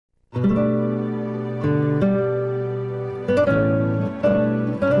All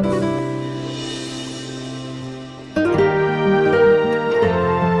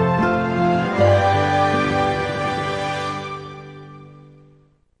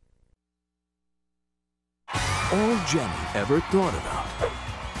Jenny ever thought about,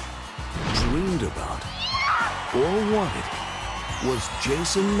 dreamed about, or wanted was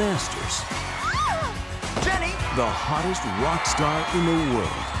Jason Masters. Jenny! The hottest rock star in the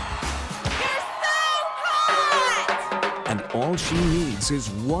world. You're so hot! And all she needs is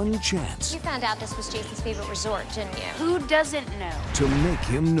one chance You found out this was Jason's favorite resort, didn't you? Who doesn't know? to make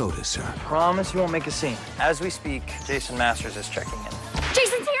him notice her. Promise you won't make a scene. As we speak, Jason Masters is checking in.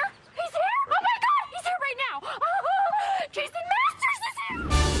 Jason's here? He's here? Oh my God, he's here right now! Jason Masters is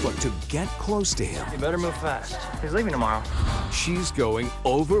here! But to get close to him, You better move fast. He's leaving tomorrow. she's going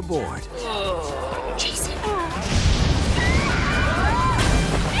overboard. Jason!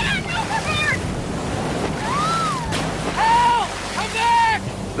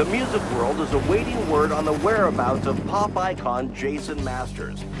 The music world is awaiting word on the whereabouts of pop icon Jason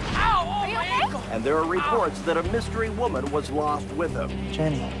Masters. Are you okay? And there are reports that a mystery woman was lost with him.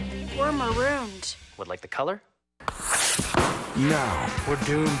 Jenny. We're marooned. Would like the color? Now, We're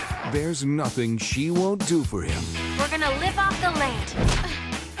doomed. there's nothing she won't do for him We're gonna live off the land.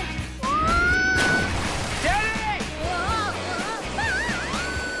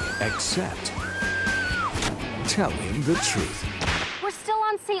 except tell him the truth. We're still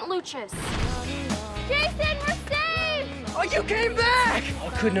on St. Lucia's. Jason, we're safe! Oh, you came back! I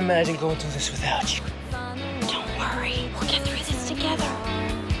couldn't imagine going through this without you. Don't worry, we'll get through this together.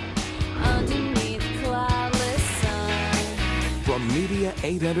 From Media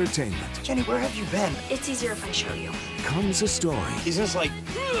 8 Entertainment Jenny, where have you been? It's easier if I show you. comes a story Is this like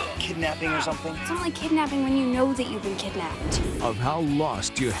kidnapping or something? It's only kidnapping when you know that you've been kidnapped. of how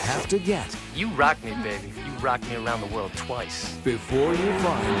lost you have to get You rocked me, baby. You rocked me around the world twice. before you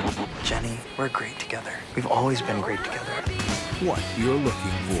find Jenny, we're great together. We've always been great together. what you're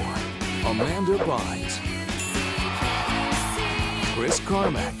looking for. Amanda Bynes, Chris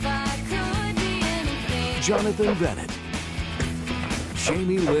Carmack, Jonathan Bennett,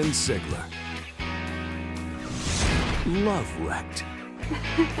 Jamie Lynn Sigler. Love Wrecked.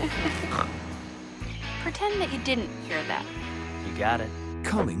 Pretend that you didn't hear that. You got it.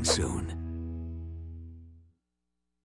 Coming soon.